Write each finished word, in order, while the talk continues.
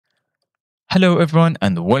Hello everyone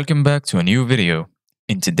and welcome back to a new video.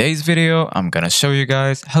 In today's video, I'm gonna show you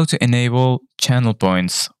guys how to enable channel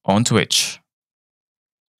points on Twitch.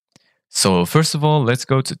 So first of all, let's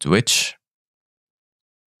go to Twitch.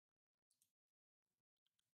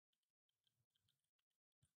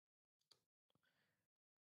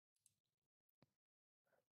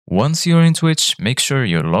 Once you're in Twitch, make sure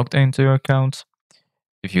you're logged into your account.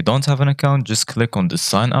 If you don't have an account, just click on the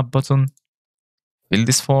sign up button, fill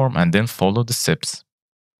this form and then follow the steps.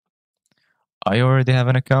 I already have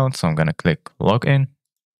an account, so I'm gonna click login.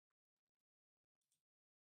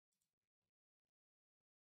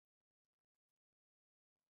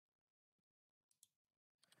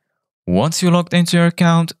 Once you logged into your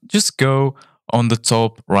account, just go on the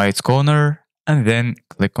top right corner and then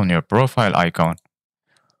click on your profile icon.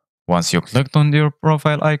 Once you clicked on your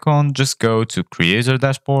profile icon, just go to Creator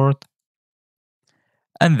Dashboard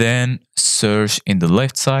and then search in the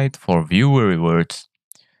left side for Viewer Rewards.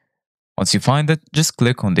 Once you find it, just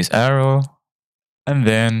click on this arrow and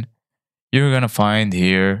then you're gonna find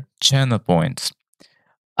here channel points.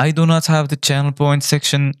 I do not have the channel points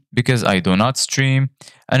section because I do not stream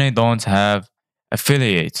and I don't have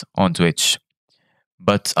affiliate on Twitch.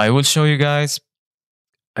 But I will show you guys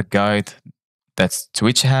a guide that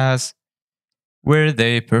Twitch has where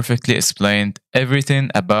they perfectly explained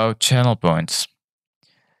everything about channel points.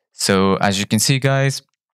 So as you can see guys,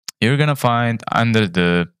 you're gonna find under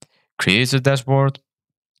the creator dashboard,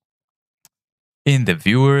 in the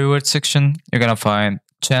viewer reward section, you're gonna find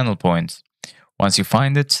channel points. Once you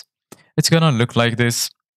find it, it's gonna look like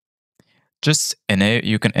this. Just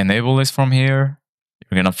you can enable this from here.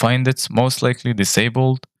 You're gonna find it most likely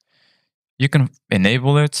disabled. You can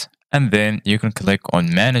enable it and then you can click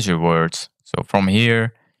on manage rewards. So from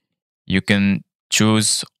here, you can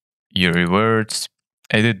choose your rewards,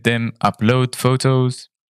 edit them, upload photos,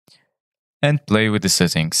 and play with the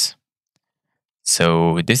settings.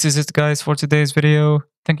 So this is it guys for today's video.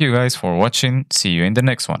 Thank you guys for watching. See you in the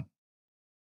next one.